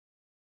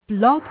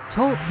Blog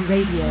Talk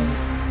Radio.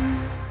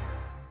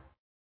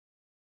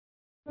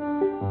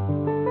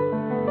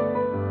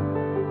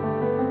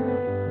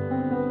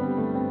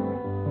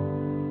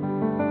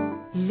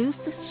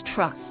 Lucis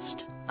Trust,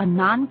 a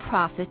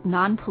non-profit,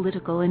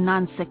 non-political, and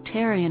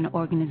non-sectarian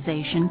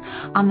organization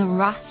on the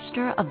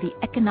roster of the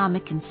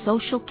Economic and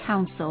Social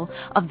Council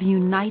of the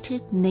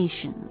United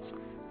Nations,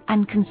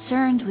 and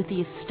concerned with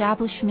the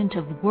establishment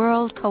of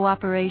world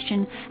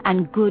cooperation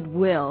and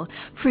goodwill,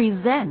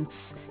 presents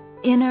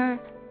Inner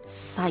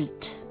Sight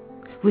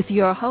with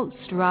your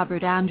host,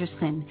 Robert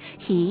Anderson.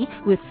 He,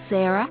 with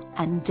Sarah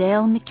and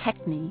Dale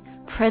McKechnie,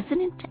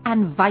 President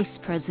and Vice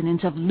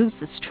President of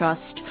Lucis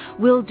Trust,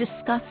 will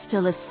discuss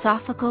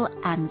philosophical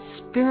and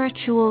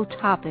spiritual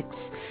topics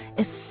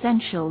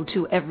essential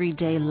to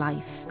everyday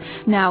life.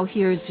 Now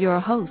here's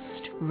your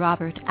host,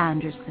 Robert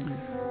Anderson.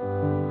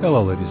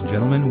 Hello, ladies and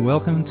gentlemen.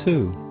 Welcome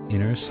to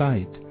Inner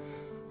Sight.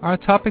 Our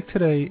topic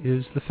today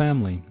is the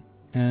family,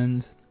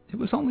 and it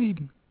was only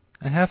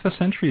a half a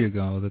century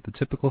ago that the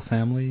typical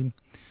family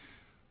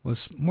was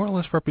more or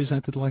less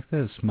represented like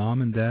this.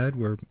 Mom and Dad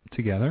were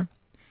together.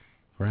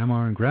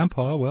 Grandma and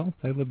Grandpa, well,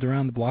 they lived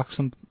around the block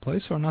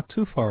someplace or not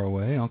too far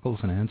away. Uncles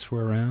and aunts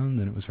were around,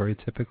 and it was very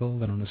typical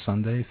that on a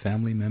Sunday,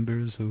 family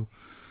members who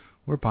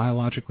were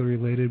biologically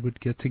related would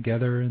get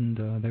together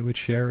and they would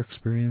share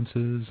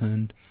experiences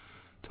and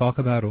talk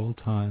about old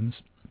times.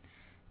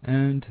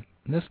 And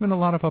there's been a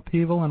lot of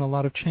upheaval and a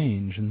lot of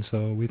change, and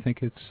so we think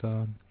it's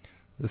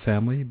the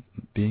family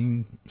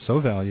being so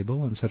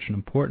valuable and such an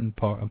important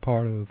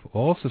part of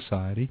all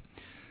society.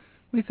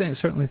 We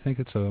certainly think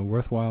it's a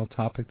worthwhile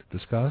topic to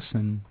discuss,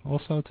 and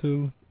also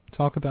to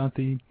talk about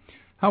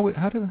how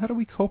do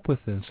we cope with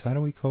this? How do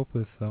we cope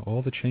with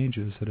all the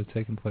changes that have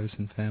taken place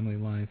in family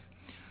life?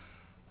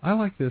 I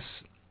like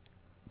this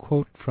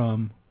quote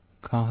from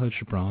Kahlil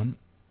Gibran.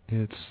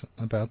 It's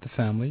about the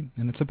family,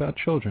 and it's about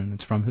children.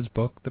 It's from his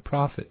book, The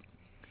Prophet.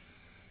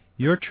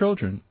 Your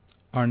children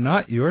are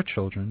not your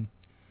children.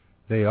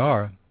 They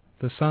are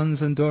the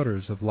sons and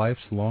daughters of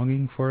life's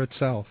longing for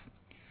itself.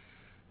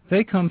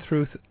 They come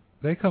through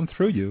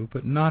you,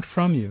 but not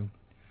from you.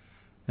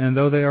 And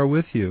though they are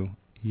with you,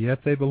 yet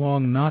they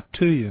belong not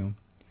to you.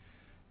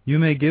 You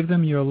may give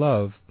them your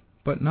love,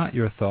 but not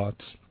your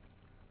thoughts,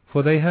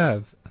 for they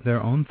have their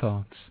own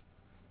thoughts.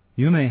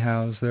 You may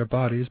house their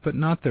bodies, but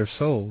not their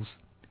souls,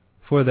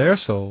 for their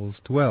souls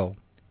dwell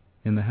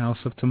in the house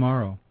of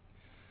tomorrow.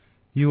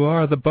 You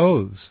are the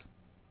bows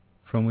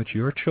from which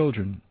your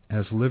children,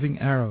 as living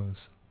arrows,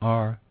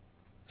 are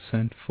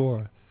sent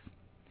forth.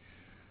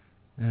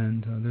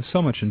 And there's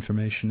so much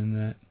information in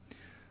that.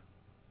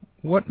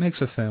 What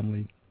makes a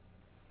family?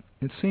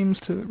 It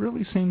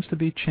really seems to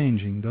be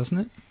changing, doesn't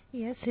it?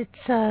 Yes,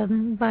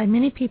 it's by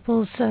many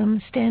people's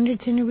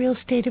standards in a real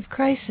state of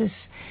crisis.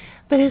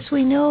 But as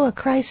we know, a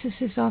crisis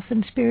is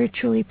often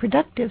spiritually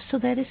productive, so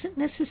that isn't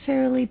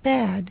necessarily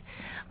bad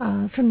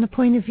from the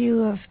point of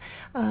view of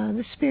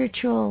the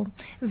spiritual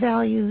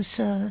values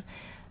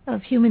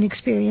of human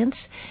experience.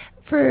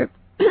 For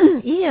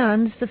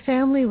eons, the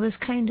family was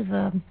kind of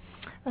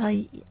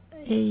a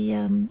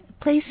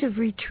place of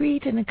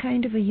retreat and a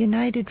kind of a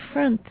united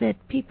front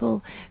that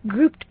people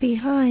grouped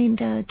behind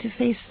to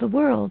face the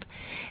world.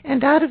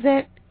 And out of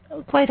that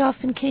quite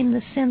often came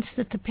the sense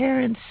that the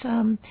parents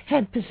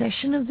had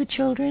possession of the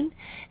children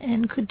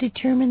and could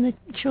determine the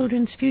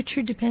children's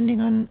future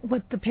depending on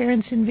what the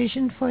parents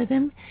envisioned for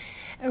them.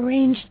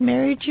 Arranged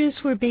marriages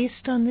were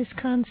based on this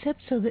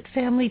concept so that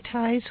family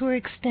ties were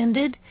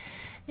extended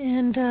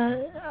and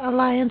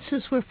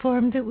alliances were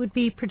formed that would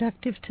be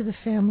productive to the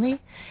family.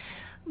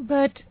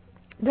 But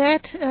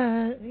that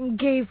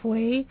gave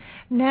way.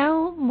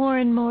 Now, more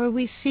and more,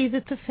 we see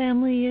that the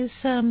family is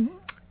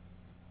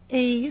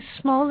a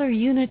smaller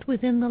unit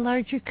within the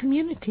larger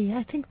community.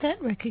 I think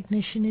that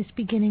recognition is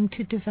beginning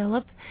to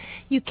develop.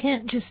 You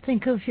can't just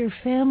think of your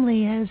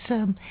family as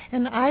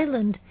an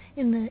island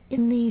in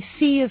the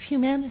sea of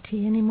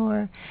humanity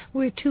anymore.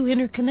 We're too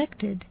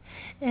interconnected.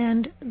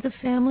 And the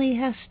family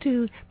has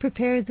to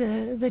prepare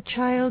the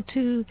child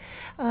to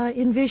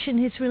envision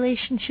his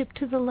relationship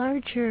to the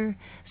larger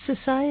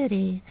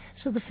society.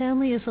 So the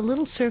family is a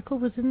little circle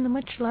within the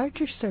much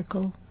larger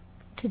circle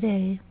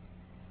today.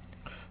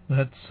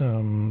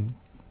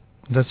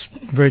 That's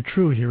very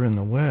true here in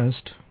the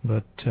West,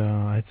 but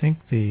I think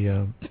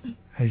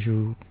as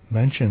you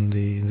mentioned,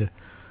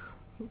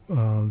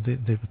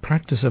 the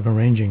practice of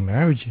arranging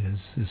marriages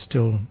is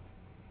still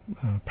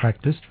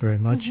practiced very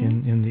much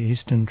in the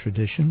Eastern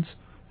traditions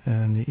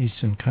and the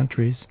Eastern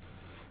countries,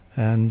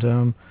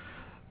 and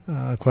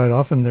quite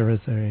often there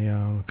is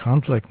a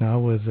conflict now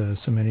with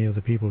so many of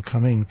the people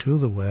coming to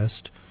the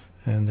West,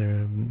 and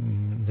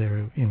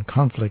they're in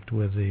conflict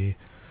with the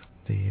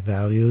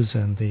values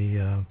and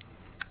the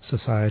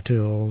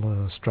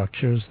societal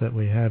structures that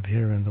we have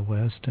here in the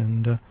West,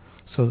 and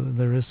so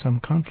there is some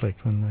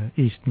conflict when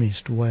the East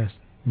meets West.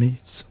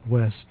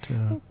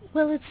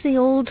 Well, it's the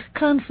old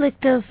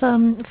conflict of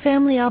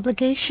family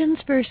obligations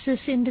versus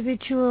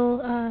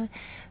individual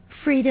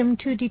freedom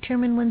to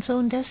determine one's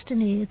own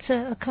destiny. It's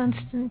a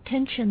constant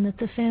tension that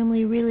the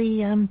family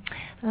really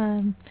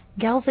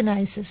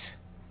galvanizes.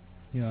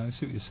 Yeah, I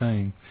see what you're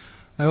saying.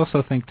 I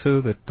also think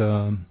too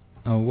that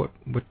what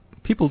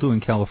people do in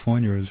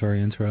California is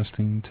very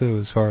interesting too,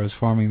 as far as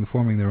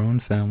forming their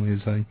own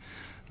families.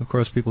 Of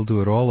course, people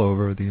do it all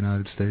over the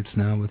United States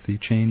now with the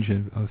change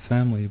of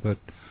family, but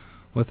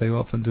what they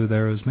often do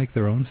there is make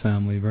their own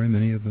family. Very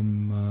many of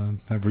them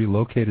have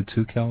relocated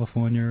to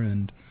California,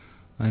 and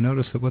I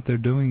notice that what they're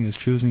doing is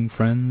choosing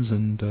friends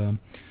and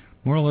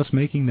more or less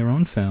making their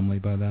own family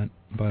by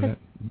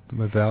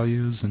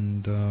values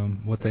and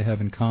what they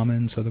have in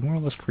common. So they're more or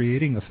less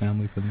creating a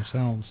family for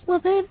themselves.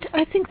 Well,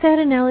 I think that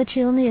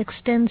analogy only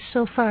extends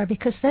so far,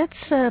 because that's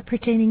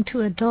pertaining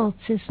to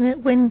adults, isn't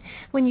it? When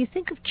you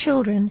think of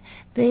children,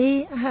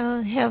 they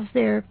have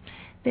their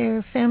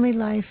family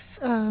life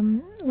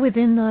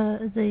within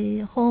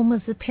the home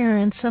of the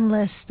parents,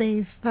 unless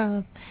they've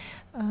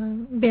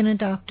been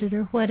adopted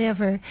or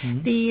whatever.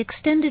 Mm-hmm. The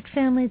extended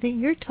family that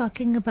you're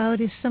talking about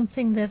is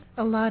something that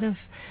a lot of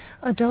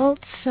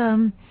adults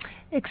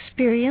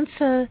experience.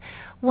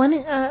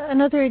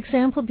 Another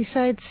example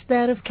besides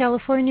that of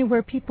California,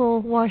 where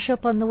people wash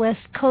up on the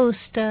West Coast,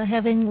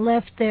 having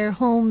left their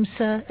homes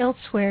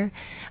elsewhere.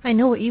 I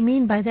know what you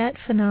mean by that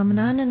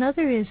phenomenon.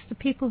 Another is the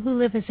people who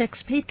live as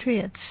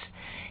expatriates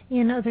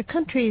in other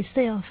countries.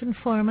 They often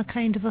form a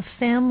kind of a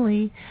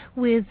family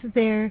with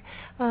their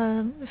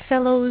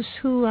fellows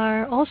who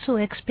are also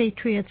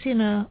expatriates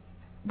in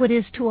what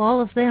is to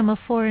all of them a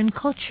foreign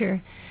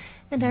culture.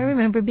 And I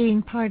remember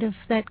being part of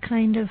that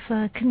kind of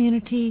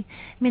community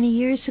many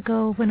years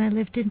ago when I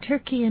lived in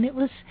Turkey, and it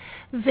was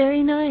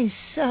very nice.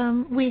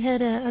 We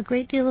had a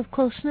great deal of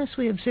closeness.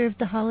 We observed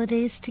the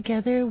holidays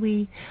together.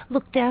 We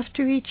looked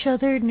after each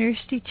other,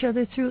 nursed each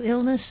other through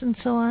illness and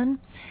so on.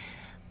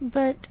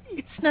 But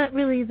it's not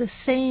really the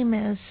same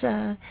as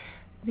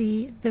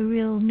the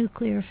real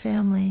nuclear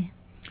family.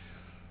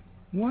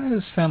 Why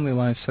is family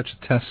life such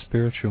a test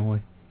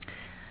spiritually?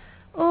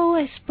 Oh,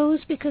 I suppose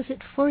because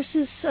it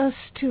forces us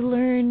to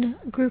learn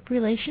group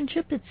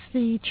relationship. It's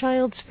the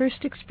child's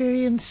first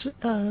experience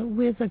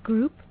with a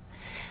group.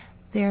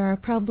 There are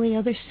probably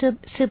other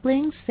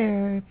siblings.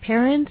 There are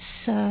parents,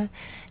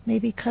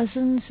 maybe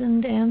cousins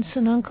and aunts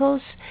and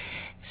uncles.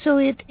 So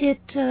it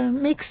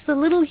makes the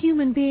little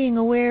human being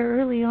aware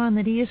early on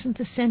that he isn't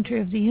the center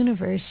of the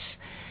universe.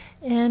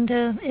 And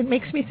it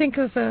makes me think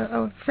of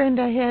a friend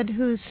I had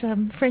who's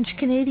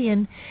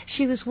French-Canadian.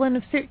 She was one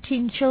of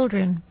 13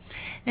 children.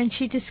 And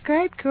she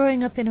described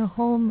growing up in a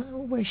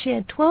home where she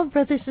had 12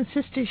 brothers and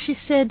sisters. She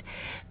said,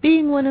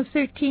 being one of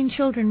 13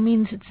 children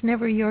means it's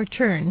never your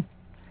turn.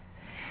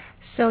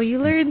 So you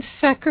learn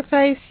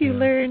sacrifice, you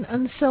learn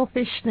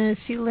unselfishness,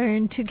 you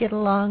learn to get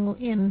along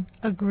in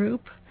a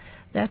group.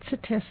 That's a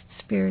test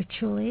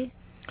spiritually.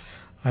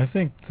 I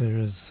think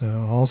there's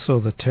also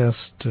the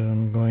test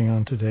going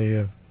on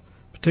today,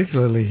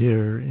 particularly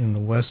here in the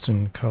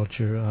Western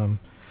culture.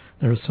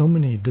 There are so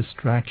many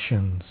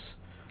distractions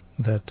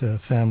that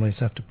families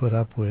have to put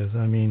up with.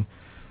 I mean,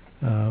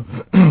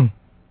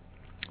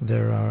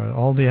 there are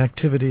all the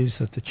activities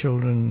that the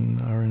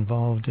children are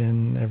involved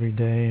in every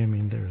day. I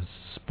mean, there's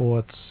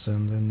sports,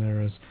 and then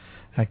there's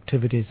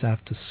activities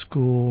after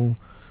school.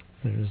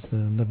 There's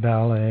the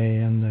ballet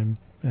and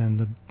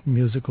the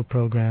musical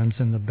programs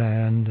and the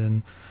band,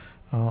 and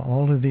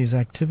all of these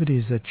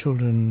activities that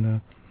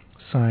children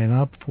sign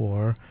up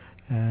for,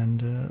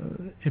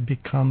 and it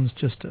becomes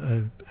just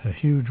a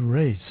huge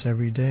race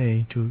every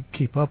day to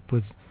keep up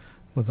with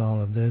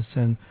all of this,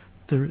 and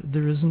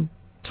there isn't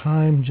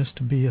time just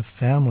to be a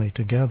family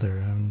together.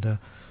 And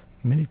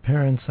many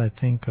parents, I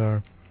think,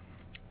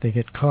 they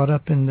get caught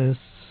up in this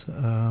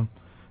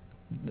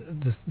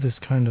this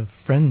kind of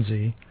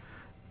frenzy,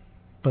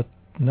 but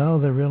now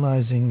they're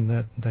realizing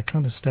that they're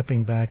kind of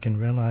stepping back and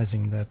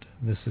realizing that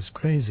this is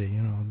crazy.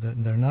 You know,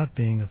 that they're not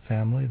being a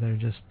family; they're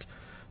just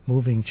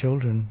moving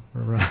children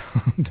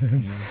around.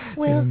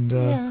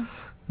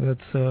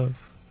 That's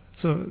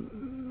so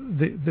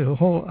the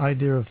whole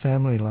idea of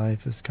family life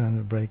is kind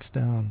of breaks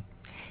down.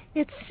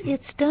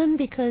 It's done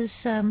because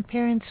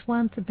parents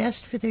want the best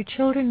for their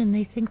children, and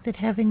they think that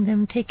having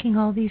them taking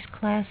all these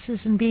classes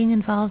and being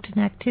involved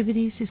in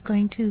activities is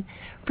going to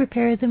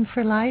prepare them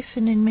for life,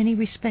 and in many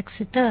respects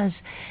it does.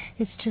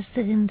 It's just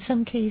that in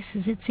some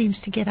cases it seems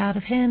to get out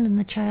of hand, and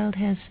the child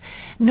has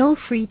no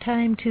free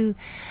time to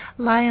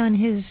lie on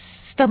his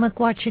stomach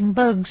watching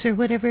bugs or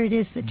whatever it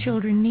is that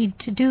children need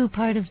to do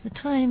part of the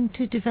time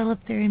to develop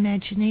their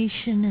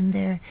imagination and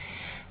their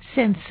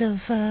sense of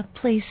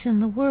place in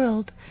the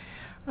world.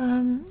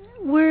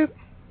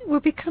 We're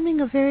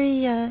becoming a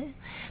very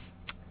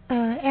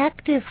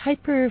active,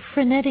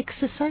 hyper-frenetic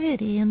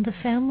society, and the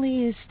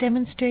family is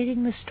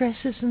demonstrating the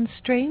stresses and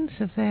strains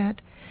of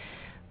that.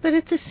 But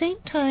at the same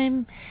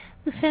time,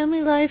 the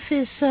family life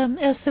is,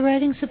 as the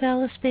writings of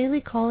Alice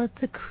Bailey call it,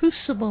 the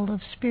crucible of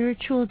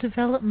spiritual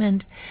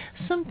development.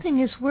 Something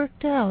is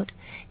worked out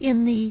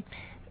in the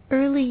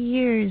early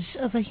years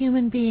of a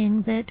human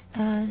being that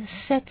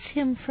sets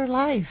him for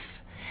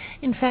life.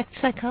 In fact,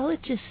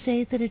 psychologists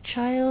say that a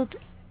child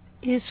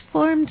is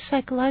formed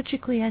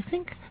psychologically, I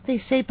think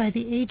they say by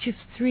the age of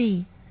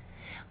 3.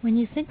 When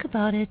you think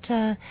about it,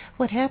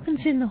 what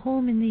happens in the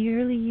home in the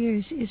early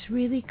years is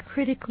really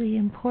critically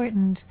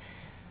important.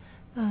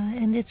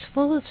 And it's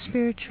full of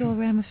spiritual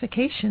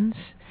ramifications.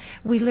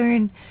 We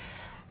learn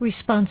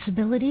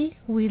responsibility,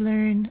 we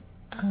learn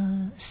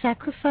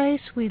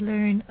sacrifice, we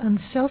learn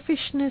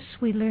unselfishness,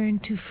 we learn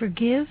to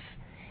forgive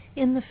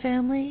in the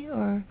family,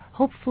 or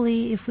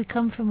hopefully if we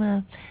come from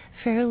a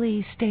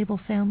fairly stable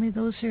family,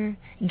 those are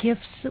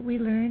gifts that we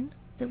learn,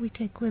 that we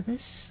take with us.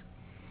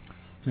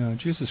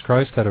 Jesus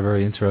Christ had a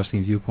very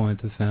interesting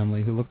viewpoint of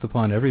family. He looked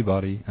upon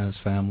everybody as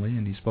family,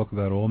 and he spoke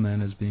about all men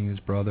as being his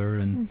brother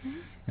and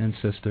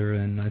sister,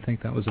 and I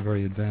think that was a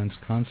very advanced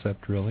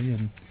concept, really,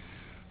 and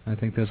I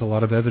think there's a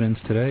lot of evidence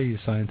today,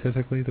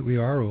 scientifically, that we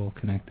are all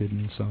connected,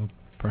 and so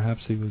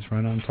perhaps he was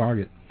right on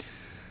target.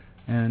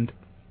 And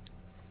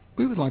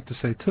we would like to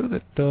say, too,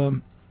 that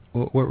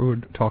what we're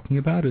talking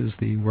about is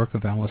the work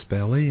of Alice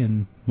Bailey,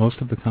 and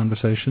most of the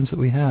conversations that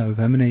we have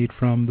emanate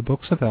from the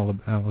books of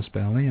Alice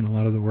Bailey and a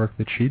lot of the work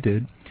that she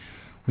did.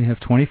 We have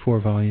 24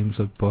 volumes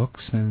of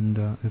books,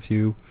 and if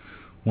you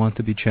want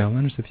to be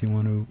challenged, if you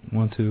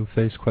want to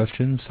face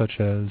questions such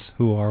as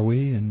who are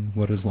we and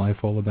what is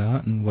life all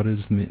about and what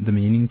is the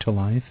meaning to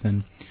life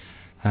and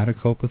how to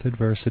cope with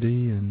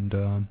adversity and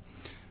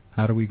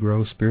how do we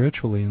grow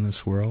spiritually in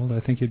this world, I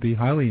think you'd be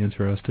highly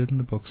interested in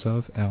the books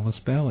of Alice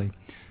Bailey.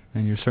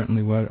 And you're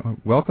certainly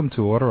welcome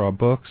to order our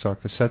books, our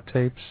cassette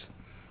tapes.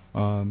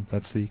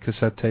 That's the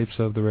cassette tapes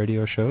of the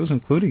radio shows,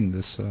 including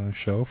this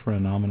show, for a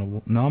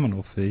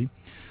nominal fee.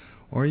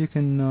 Or you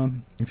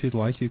can, if you'd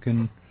like, you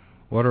can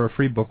order a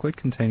free booklet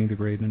containing the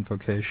Great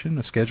Invocation,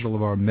 a schedule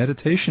of our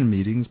meditation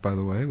meetings, by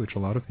the way, which a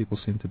lot of people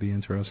seem to be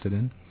interested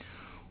in.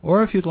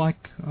 Or if you'd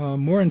like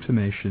more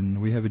information,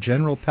 we have a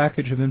general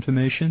package of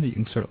information that you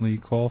can certainly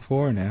call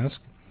for and ask.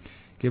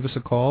 Give us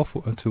a call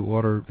to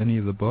order any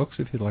of the books.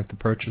 If you'd like to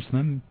purchase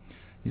them,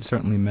 you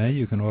certainly may.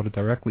 You can order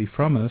directly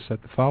from us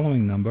at the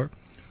following number,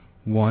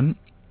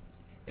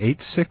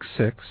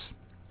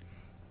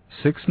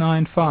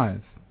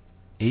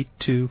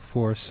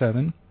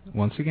 1-866-695-8247.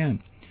 Once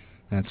again,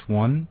 that's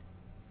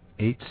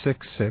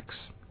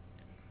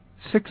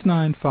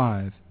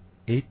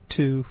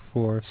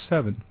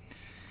 1-866-695-8247.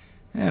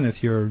 And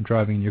if you're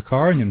driving in your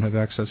car and you don't have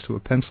access to a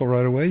pencil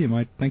right away, you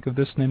might think of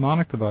this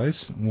mnemonic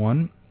device,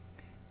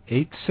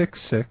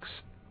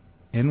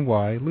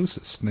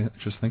 1-866-NY-LUCIS.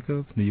 Just think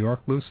of New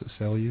York Lucis,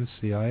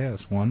 L-U-C-I-S,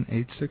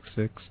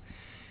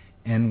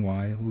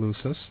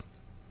 1-866-NY-LUCIS.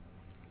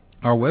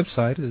 Our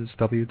website is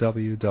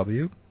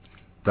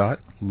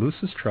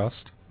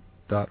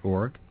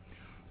www.lucistrust.org.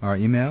 Our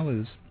email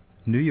is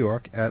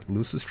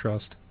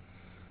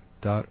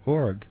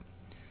newyork@lucistrust.org.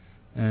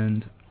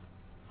 And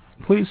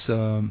please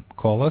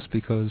call us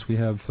because we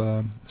have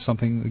a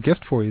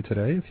gift for you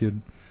today if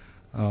you'd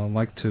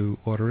like to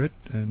order it.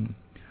 And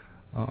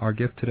our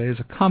gift today is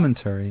a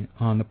commentary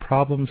on the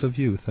problems of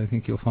youth. I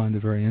think you'll find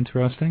it very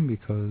interesting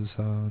because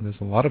there's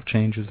a lot of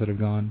changes that have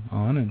gone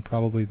on, and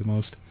probably the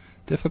most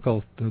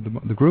difficult,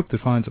 the group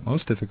that finds it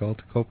most difficult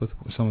to cope with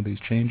some of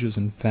these changes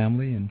in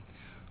family and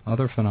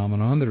other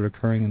phenomena that are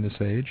occurring in this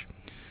age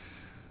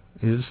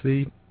is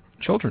the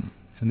children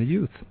and the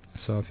youth.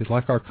 So if you'd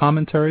like our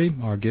commentary,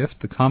 our gift,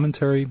 the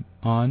commentary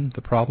on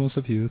the problems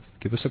of youth,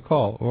 give us a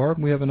call. Or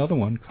we have another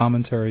one,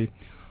 commentary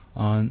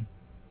on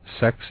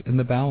sex in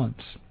the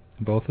balance.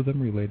 Both of them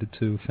related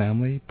to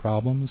family,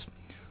 problems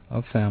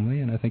of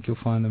family, and I think you'll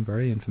find them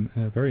very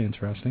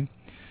interesting.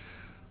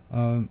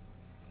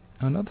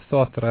 Another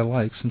thought that I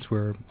like, since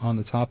we're on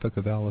the topic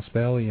of Alice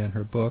Bailey and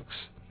her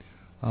books,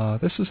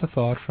 this is a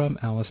thought from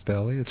Alice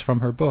Bailey. It's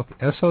from her book,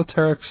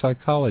 Esoteric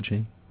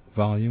Psychology,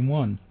 Volume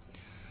 1.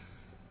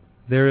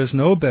 There is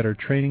no better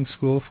training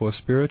school for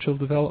spiritual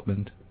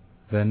development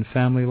than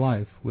family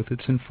life, with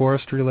its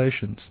enforced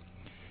relations,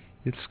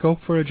 its scope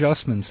for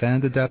adjustments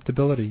and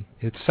adaptability,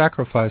 its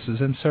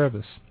sacrifices and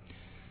service,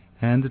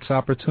 and its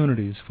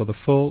opportunities for the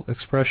full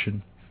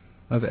expression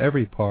of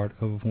every part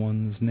of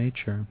one's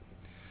nature.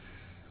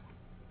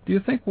 Do you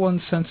think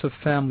one's sense of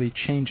family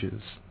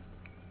changes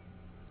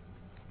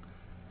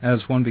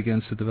as one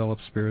begins to develop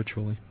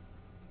spiritually?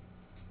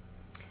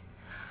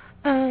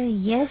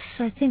 Yes,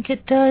 I think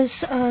it does.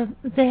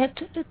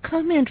 That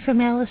comment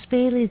from Alice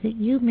Bailey that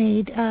you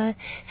made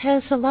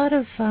has a lot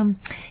of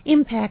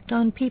impact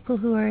on people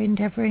who are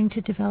endeavoring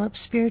to develop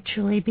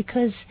spiritually,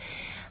 because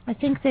I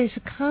think there's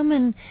a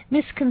common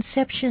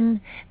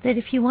misconception that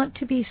if you want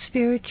to be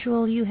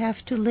spiritual, you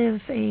have to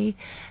live a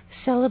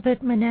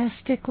celibate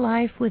monastic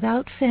life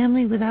without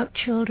family, without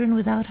children,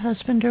 without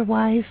husband or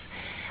wife,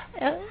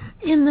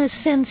 in the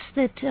sense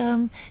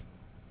that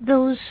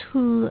those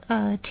who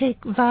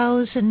take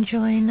vows and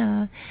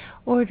join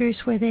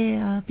orders where they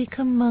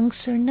become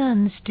monks or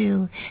nuns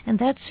do. And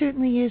that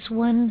certainly is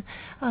one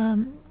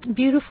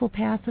beautiful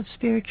path of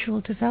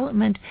spiritual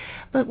development.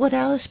 But what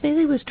Alice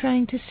Bailey was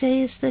trying to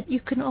say is that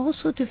you can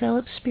also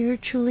develop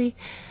spiritually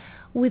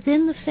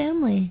within the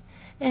family.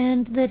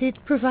 and that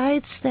it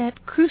provides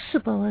that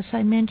crucible, as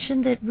I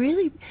mentioned, that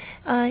really,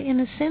 in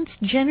a sense,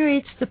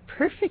 generates the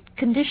perfect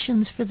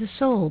conditions for the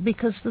soul,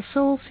 because the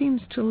soul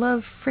seems to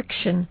love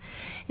friction,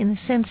 in the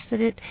sense that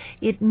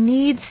it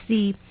needs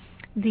the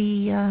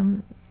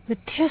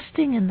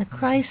testing and the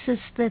crisis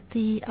that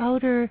the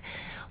outer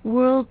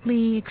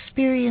worldly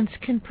experience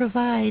can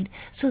provide,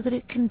 so that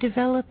it can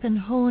develop and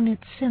hone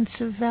its sense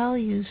of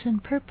values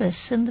and purpose.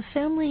 And the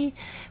family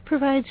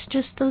provides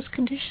just those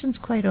conditions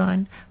quite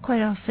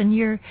often.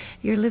 You're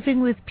living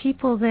with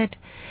people that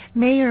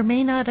may or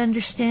may not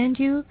understand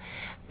you.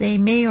 They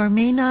may or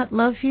may not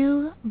love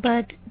you,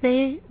 but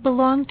they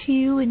belong to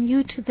you and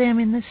you to them,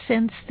 in the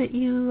sense that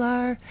you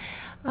are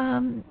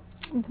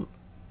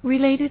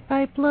related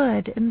by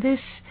blood. And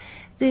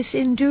this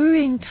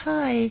enduring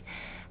tie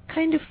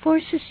kind of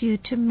forces you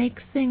to make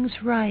things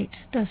right,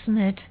 doesn't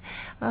it?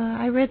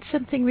 I read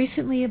something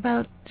recently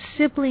about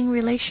sibling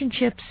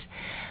relationships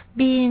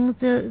being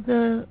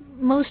the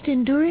most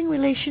enduring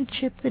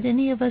relationship that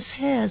any of us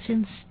has,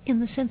 in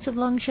the sense of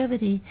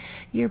longevity.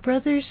 Your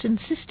brothers and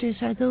sisters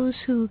are those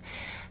who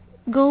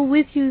go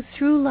with you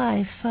through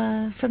life,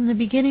 from the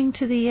beginning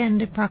to the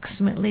end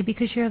approximately,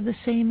 because you're of the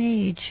same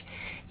age.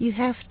 You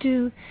have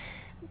to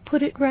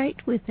put it right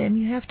with them.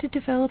 You have to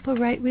develop a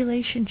right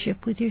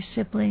relationship with your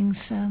siblings,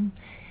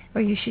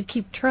 or you should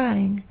keep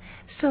trying.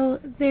 So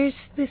there's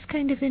this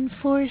kind of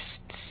enforced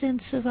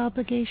sense of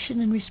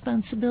obligation and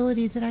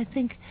responsibility that I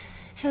think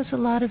has a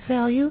lot of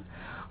value.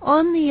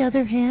 On the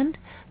other hand,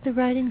 the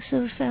writings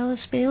of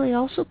Alice Bailey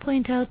also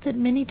point out that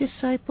many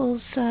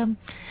disciples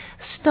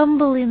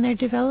stumble in their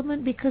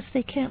development because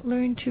they can't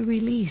learn to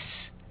release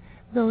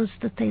those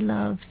that they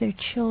love, their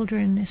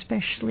children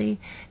especially.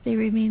 They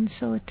remain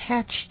so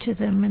attached to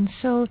them and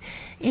so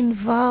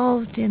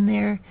involved in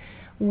their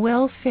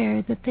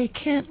welfare that they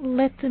can't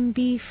let them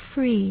be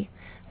free.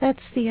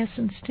 That's the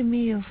essence to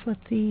me of what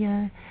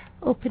the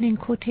opening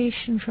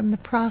quotation from the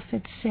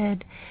prophet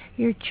said.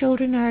 Your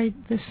children are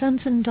the sons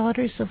and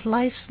daughters of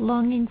life's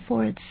longing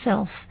for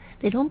itself.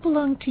 They don't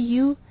belong to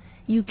you.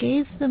 You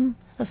gave them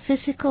a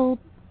physical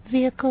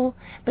vehicle,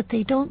 but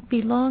they don't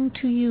belong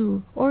to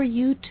you or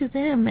you to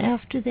them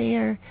after they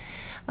are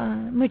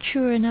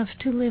mature enough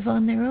to live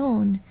on their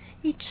own.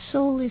 Each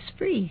soul is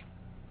free.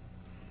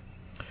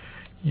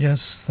 Yes,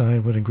 I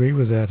would agree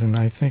with that, and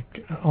I think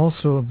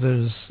also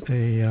there's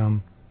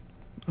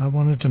I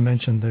wanted to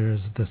mention there's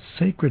the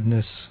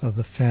sacredness of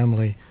the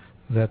family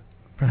that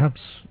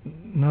perhaps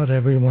not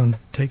everyone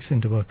takes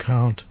into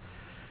account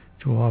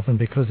too often,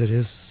 because it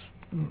is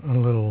a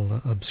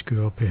little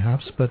obscure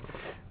perhaps, but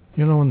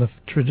in the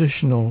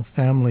traditional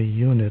family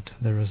unit,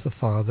 there is the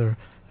father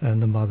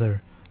and the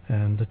mother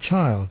and the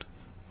child,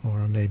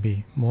 or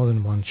maybe more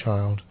than one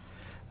child.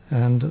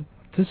 And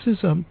this is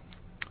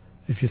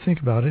if you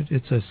think about it,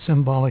 it's a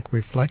symbolic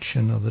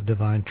reflection of the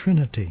Divine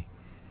Trinity.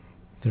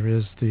 There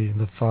is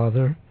the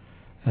Father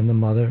and the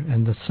Mother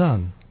and the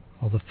Son,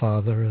 or the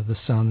Father, the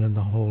Son, and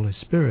the Holy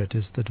Spirit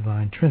is the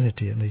Divine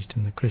Trinity, at least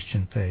in the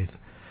Christian faith.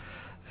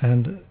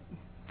 And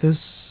this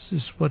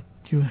is what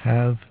you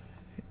have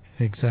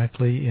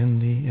exactly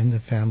in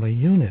the family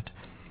unit.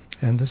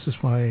 And this is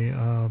why,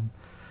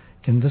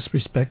 in this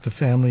respect, the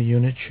family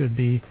unit should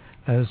be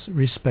as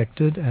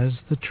respected as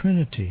the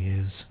Trinity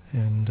is.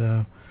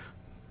 And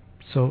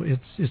so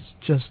it's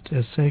just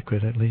as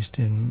sacred, at least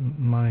in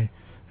my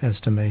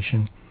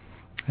estimation.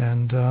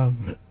 And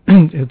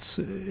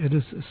it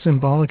is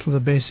symbolic of the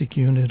basic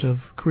unit of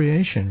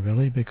creation,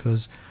 really,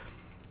 because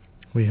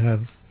we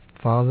have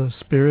Father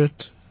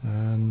Spirit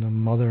and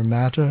Mother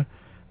Matter,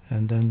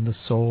 and then the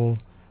soul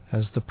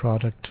as the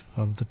product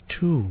of the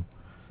two.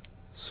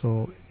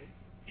 So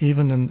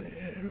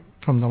even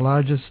from the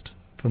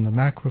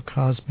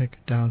macrocosmic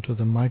down to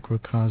the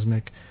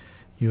microcosmic,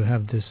 you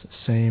have this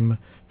same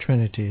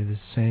Trinity, this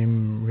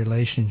same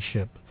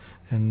relationship,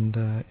 and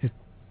it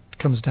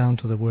comes down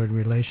to the word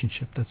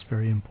relationship. That's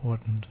very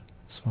important.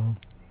 So,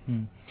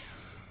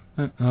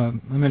 I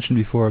mentioned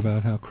before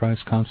about how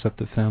Christ's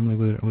concept of family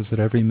was that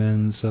every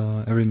man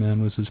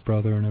was his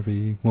brother and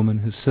every woman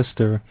his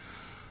sister.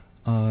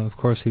 Of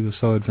course, he was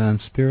so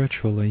advanced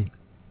spiritually.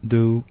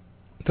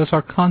 Does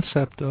our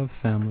concept of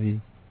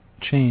family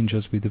change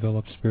as we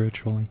develop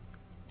spiritually?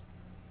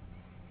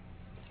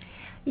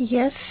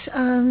 Yes,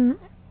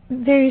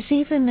 there's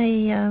even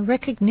a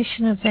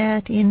recognition of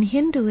that in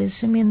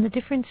Hinduism, in the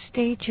different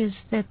stages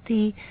that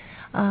the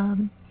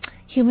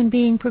human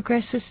being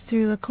progresses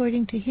through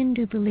according to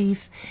Hindu belief.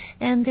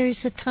 And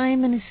there's a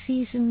time and a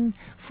season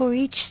for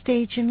each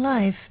stage in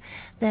life,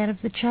 that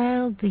of the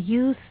child, the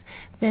youth,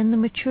 then the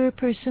mature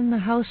person, the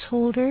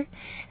householder,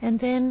 and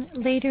then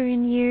later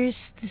in years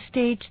the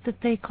stage that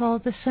they call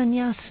the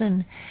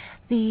sannyasin,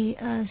 the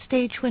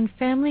stage when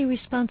family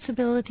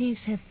responsibilities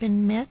have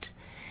been met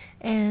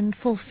and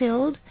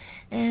fulfilled.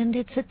 And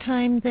it's a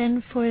time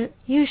then for,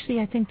 usually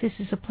I think this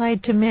is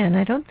applied to men,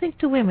 I don't think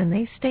to women,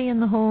 they stay in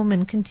the home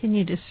and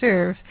continue to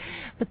serve,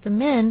 but the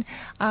men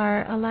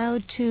are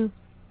allowed to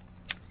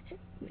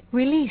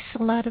release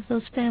a lot of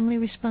those family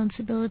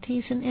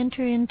responsibilities and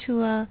enter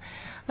into a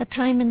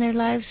time in their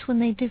lives when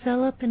they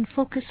develop and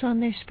focus on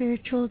their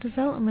spiritual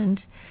development.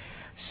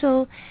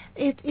 So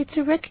it's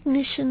a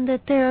recognition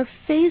that there are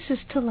phases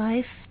to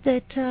life,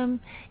 that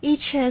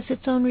each has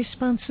its own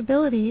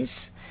responsibilities.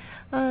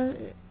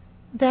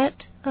 That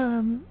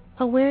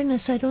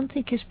awareness I don't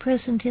think is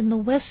present in the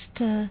West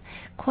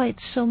quite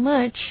so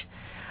much,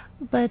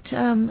 but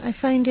I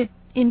find it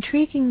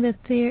intriguing that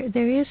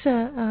there is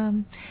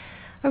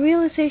a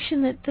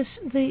realization that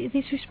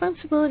these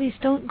responsibilities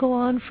don't go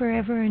on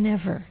forever and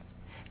ever.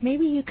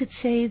 Maybe you could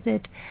say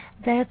that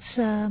that's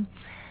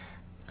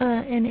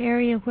an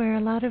area where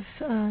a lot of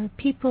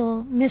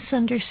people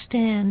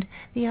misunderstand.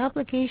 The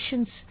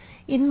obligations,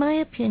 in my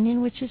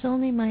opinion, which is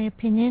only my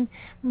opinion,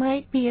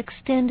 might be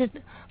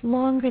extended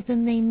longer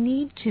than they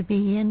need to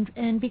be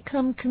and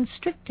become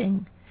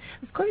constricting.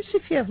 Of course,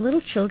 if you have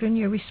little children,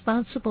 you're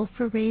responsible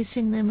for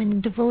raising them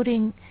and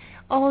devoting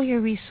all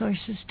your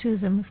resources to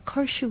them. Of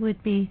course you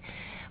would be.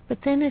 But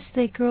then as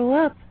they grow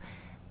up,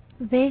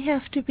 they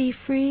have to be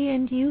free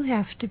and you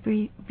have to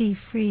be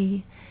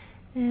free.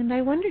 And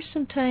I wonder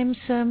sometimes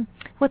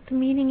what the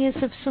meaning is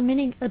of so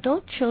many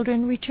adult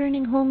children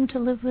returning home to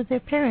live with their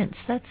parents.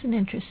 That's an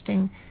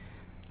interesting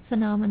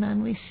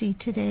phenomenon we see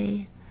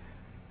today.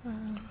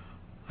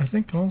 I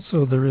think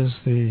also there is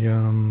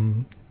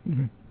the,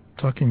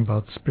 talking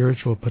about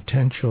spiritual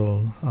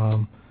potential,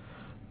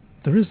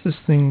 there is this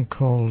thing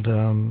called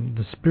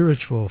the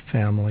spiritual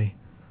family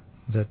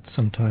that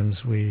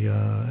sometimes we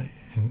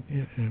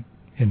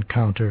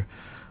encounter.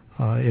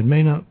 It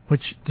may not,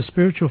 which the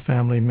spiritual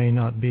family may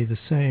not be the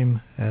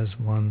same as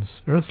one's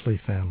earthly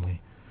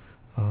family.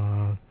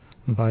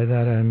 By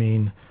that I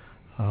mean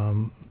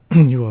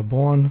you are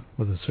born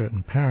with a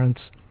certain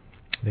parents.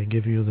 They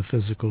give you the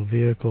physical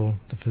vehicle,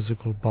 the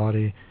physical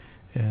body,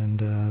 and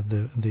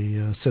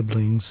the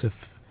siblings, if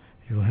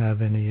you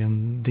have any.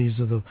 And these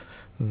are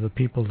the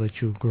people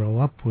that you grow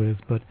up with.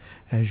 But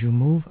as you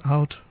move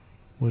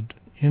outward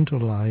into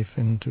life,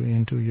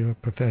 into your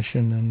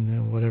profession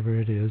and whatever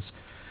it is,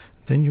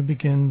 then you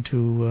begin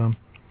to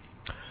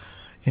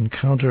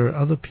encounter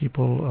other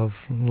people of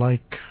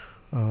like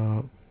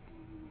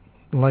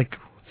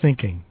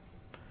thinking,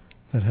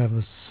 that have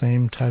the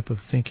same type of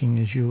thinking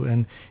as you,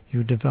 and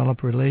you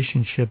develop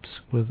relationships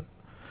with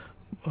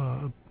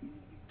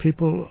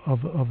people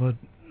of a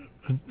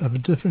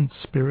different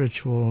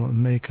spiritual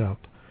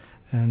makeup,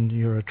 and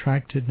you're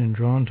attracted and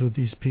drawn to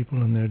these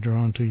people, and they're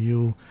drawn to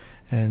you,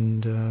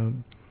 and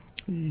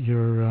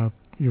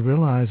you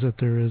realize that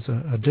there is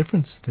a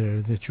difference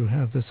there, that you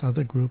have this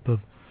other group of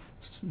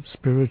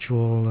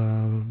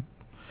spiritual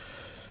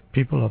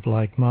people of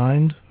like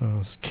mind,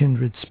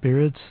 kindred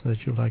spirits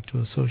that you like to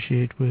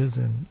associate with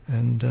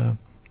and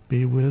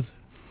be with,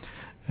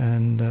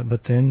 and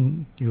but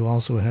then you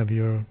also have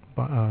your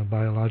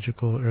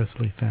biological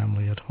earthly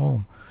family at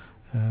home,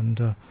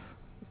 and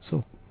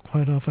so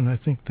quite often I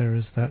think there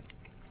is that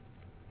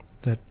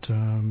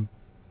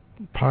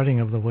parting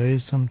of the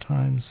ways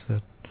sometimes,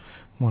 that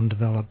one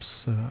develops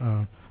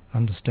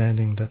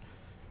understanding that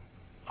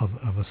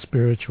of a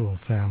spiritual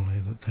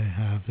family that they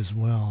have as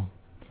well.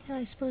 Yeah,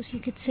 I suppose you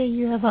could say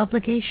you have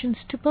obligations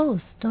to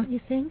both, don't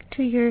you think?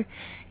 To your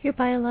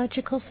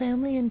biological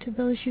family and to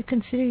those you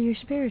consider your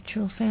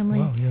spiritual family.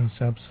 Well, yes,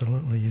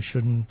 absolutely. You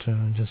shouldn't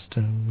just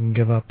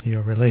give up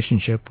your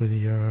relationship with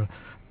your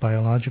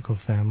biological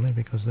family,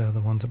 because they're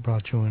the ones that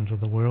brought you into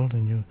the world,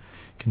 and you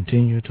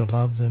continue to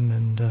love them,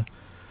 and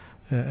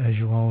as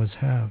you always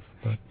have.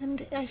 But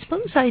and I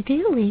suppose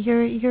ideally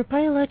your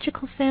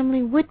biological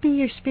family would be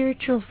your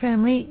spiritual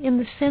family, in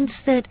the sense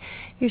that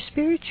your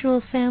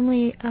spiritual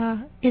family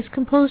is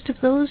composed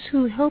of those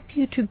who help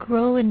you to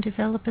grow and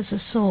develop as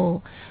a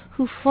soul,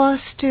 who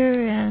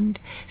foster and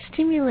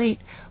stimulate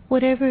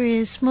whatever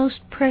is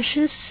most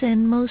precious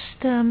and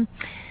most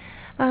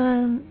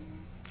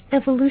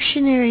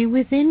evolutionary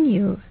within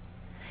you.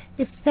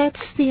 If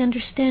that's the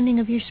understanding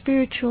of your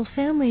spiritual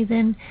family,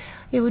 then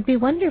it would be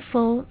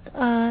wonderful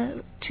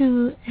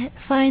to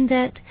find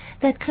that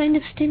kind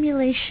of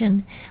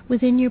stimulation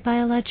within your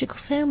biological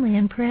family,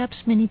 and perhaps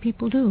many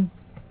people do.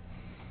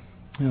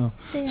 Yeah.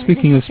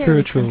 Speaking of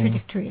spiritual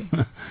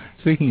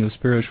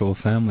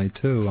family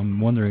too, I'm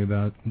wondering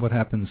about what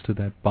happens to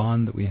that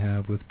bond that we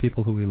have with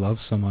people who we love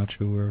so much,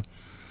 who are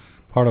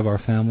part of our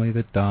family,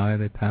 that die,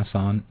 they pass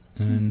on,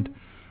 and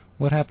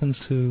what happens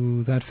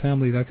to that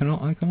family? I can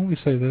only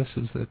say this,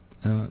 is that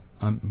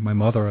my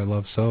mother I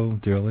love so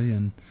dearly,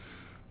 and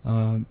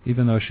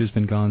even though she's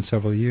been gone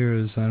several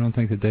years, I don't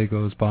think a day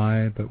goes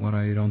by but when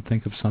I don't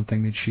think of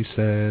something that she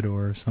said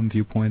or some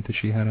viewpoint that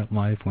she had at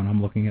life. When I'm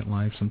looking at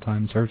life,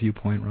 sometimes her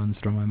viewpoint runs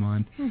through my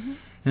mind.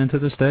 And to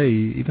this day,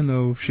 even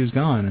though she's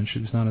gone and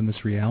she's not in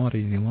this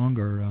reality any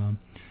longer,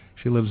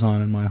 she lives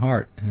on in my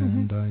heart,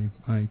 and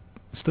I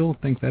still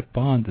think that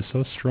bond is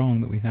so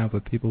strong that we have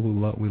with people who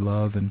we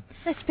love, and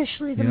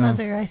especially the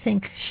mother. I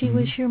think she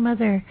was your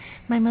mother.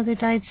 My mother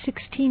died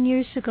 16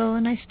 years ago,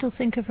 and I still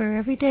think of her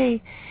every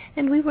day.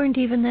 And we weren't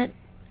even that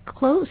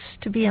close,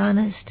 to be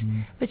honest.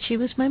 But she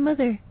was my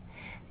mother,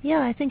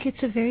 Yeah, I think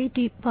it's a very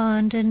deep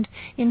bond, and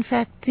in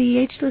fact, the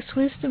Ageless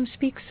Wisdom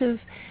speaks of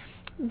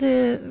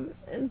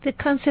the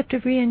concept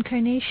of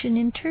reincarnation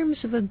in terms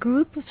of a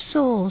group of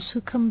souls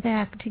who come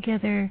back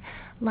together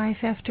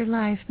life after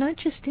life, not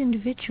just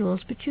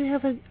individuals, but you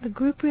have a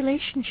group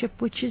relationship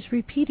which is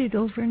repeated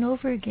over and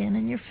over again,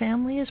 and your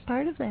family is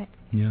part of that.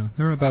 Yeah,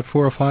 there are about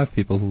 4 or 5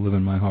 people who live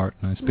in my heart,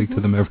 and I speak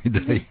to them every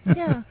day.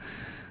 Yeah.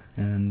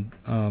 And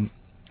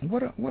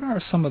what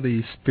are some of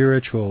the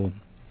spiritual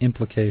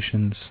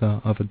implications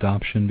of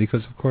adoption?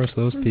 Because, of course,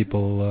 those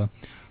people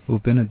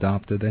who've been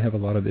adopted, they have a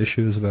lot of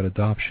issues about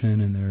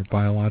adoption and their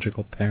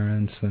biological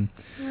parents, and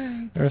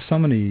there are so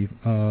many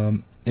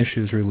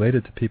issues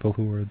related to people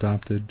who were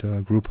adopted,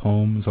 group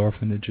homes,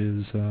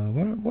 orphanages.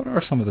 What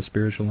are some of the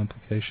spiritual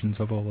implications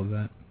of all of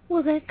that?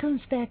 Well, that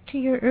comes back to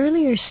your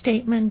earlier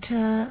statement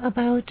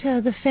about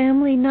the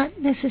family not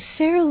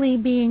necessarily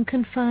being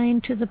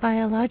confined to the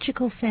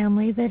biological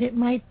family, that it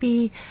might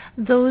be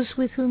those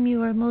with whom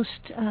you are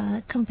most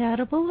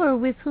compatible or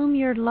with whom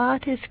your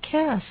lot is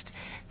cast.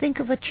 Think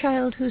of a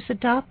child who's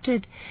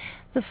adopted.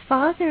 The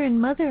father and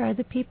mother are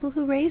the people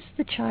who raised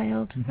the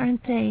child,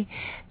 aren't they?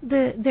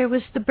 There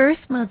was the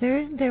birth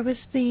mother, there was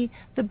the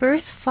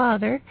birth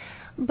father,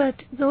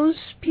 but those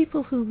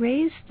people who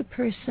raise the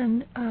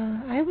person,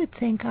 I would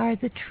think, are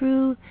the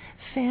true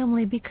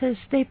family because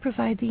they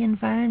provide the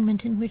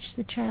environment in which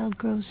the child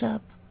grows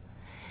up.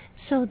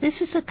 So this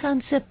is a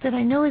concept that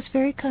I know is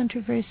very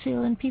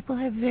controversial, and people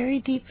have very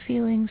deep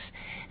feelings.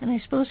 And I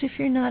suppose if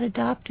you're not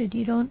adopted,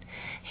 you don't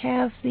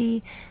have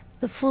the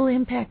full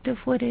impact of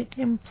what it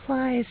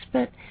implies.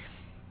 But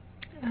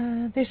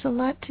there's a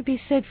lot to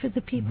be said for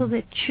the people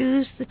that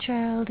choose the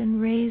child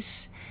and raise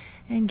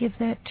and give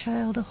that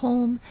child a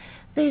home.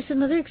 There's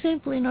another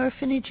example in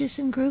orphanages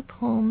and group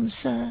homes.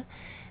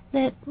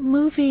 That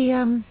movie,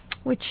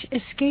 which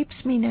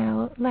escapes me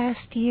now,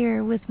 last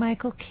year with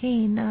Michael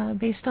Caine,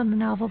 based on the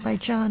novel by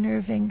John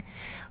Irving,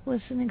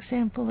 was an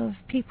example of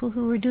people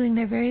who were doing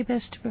their very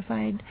best to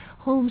provide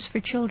homes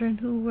for children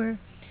who were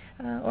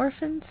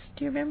orphans.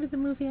 Do you remember the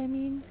movie I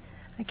mean?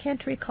 I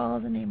can't recall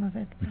the name of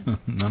it.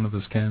 None of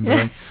us can.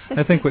 But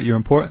I think what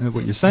you're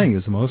saying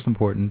is the most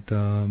important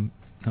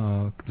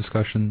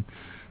discussion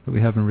that we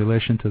have in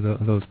relation to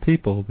those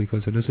people,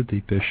 because it is a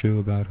deep issue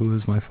about who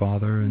is my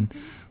father and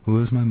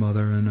who is my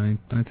mother, and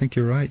I think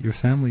you're right. Your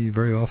family,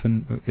 very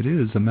often, it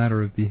is a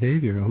matter of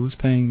behavior. Who's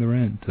paying the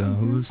rent?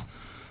 Who's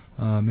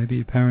maybe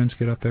your parents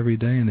get up every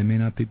day, and they may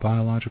not be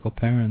biological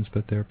parents,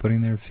 but they're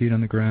putting their feet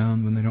on the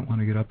ground when they don't want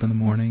to get up in the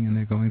morning, and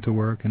they're going to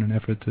work in an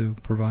effort to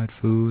provide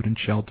food and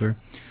shelter.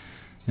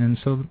 And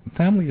so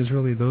family is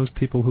really those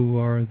people who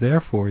are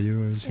there for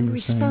you, as you were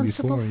saying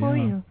before.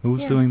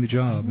 Who's doing the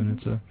job, and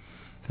it's a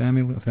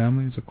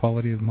family is a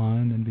quality of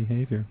mind and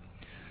behavior.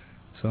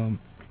 So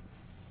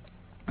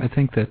I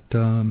think that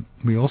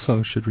we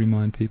also should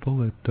remind people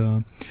that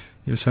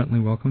you're certainly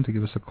welcome to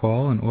give us a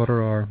call and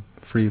order our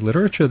free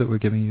literature that we're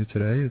giving you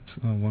today. It's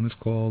one is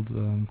called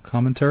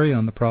Commentary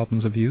on the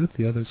Problems of Youth.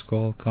 The other is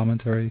called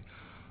Commentary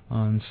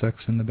on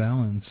Sex and the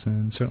Balance.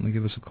 And certainly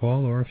give us a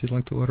call, or if you'd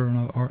like to order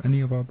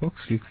any of our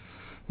books, you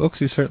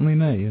certainly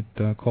may.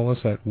 Call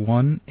us at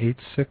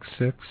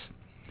 1-866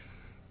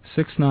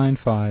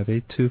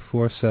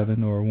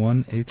 695-8247 or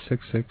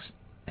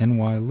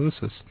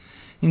 1-866-NY-LUCIS.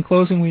 In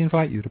closing, we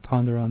invite you to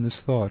ponder on this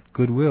thought.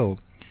 Goodwill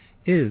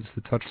is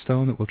the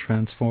touchstone that will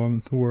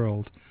transform the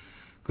world.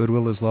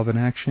 Goodwill is love in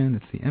action.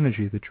 It's the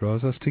energy that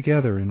draws us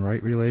together in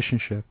right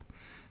relationship.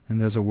 And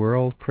there's a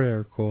world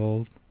prayer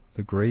called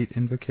the Great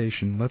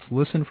Invocation. Let's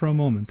listen for a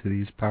moment to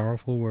these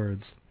powerful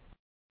words.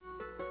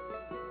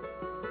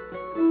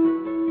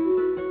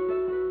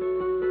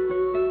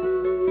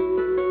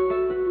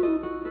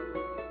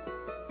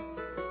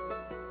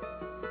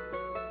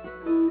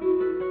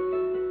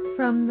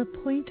 From the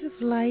point of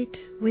light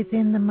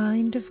within the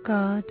mind of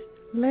God,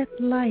 let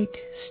light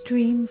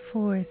stream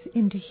forth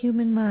into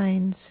human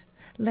minds.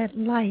 Let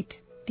light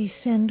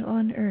descend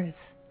on earth.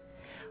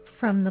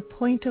 From the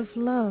point of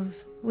love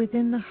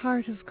within the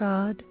heart of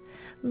God,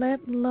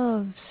 let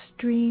love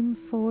stream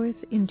forth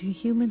into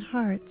human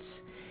hearts.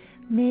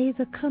 May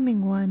the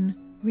coming one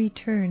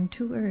return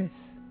to earth.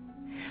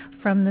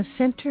 From the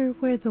center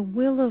where the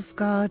will of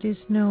God is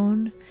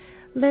known,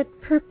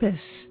 let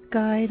purpose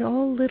guide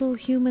all little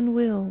human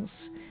wills,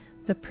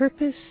 the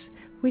purpose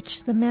which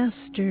the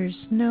masters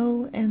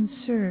know and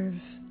serve.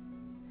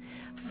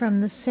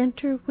 From the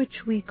center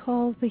which we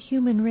call the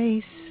human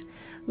race,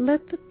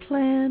 let the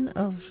plan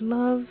of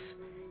love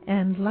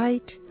and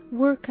light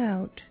work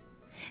out,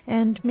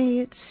 and may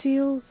it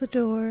seal the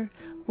door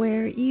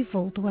where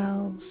evil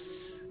dwells.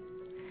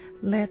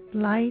 Let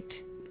light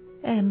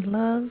and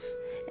love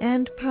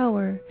and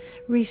power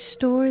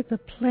restore the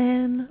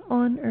plan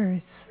on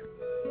earth.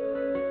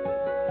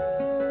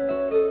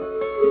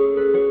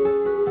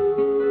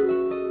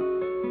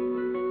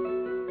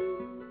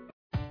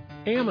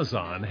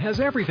 Amazon has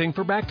everything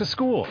for back to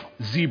school.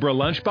 Zebra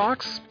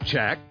lunchbox?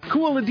 Check.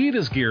 Cool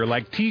Adidas gear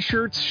like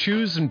t-shirts,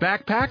 shoes, and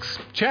backpacks?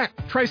 Check.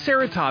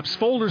 Triceratops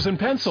folders and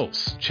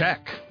pencils?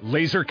 Check.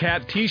 Laser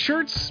Cat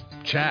t-shirts?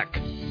 Check.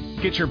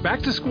 Get your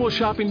back-to-school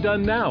shopping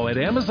done now at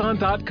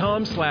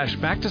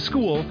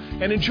Amazon.com/back-to-school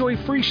and enjoy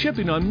free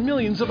shipping on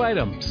millions of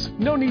items.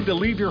 No need to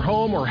leave your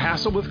home or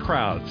hassle with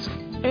crowds.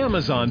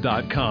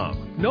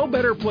 Amazon.com. No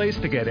better place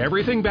to get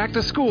everything back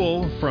to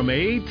school from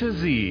A to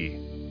Z.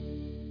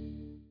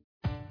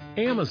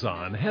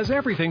 Amazon has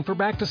everything for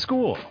back to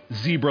school.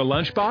 Zebra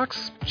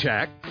lunchbox?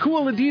 Check.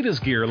 Cool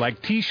Adidas gear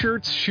like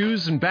t-shirts,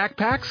 shoes, and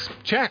backpacks?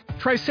 Check.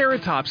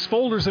 Triceratops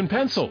folders and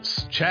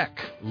pencils? Check.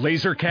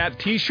 Laser Cat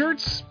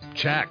t-shirts?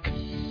 Check.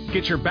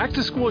 Get your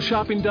back-to-school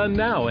shopping done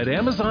now at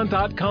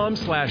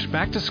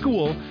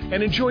Amazon.com/back-to-school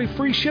and enjoy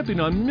free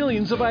shipping on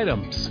millions of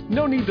items.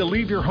 No need to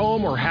leave your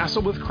home or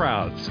hassle with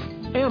crowds.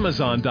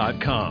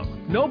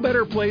 Amazon.com. No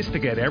better place to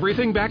get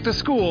everything back to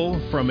school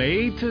from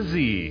A to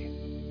Z.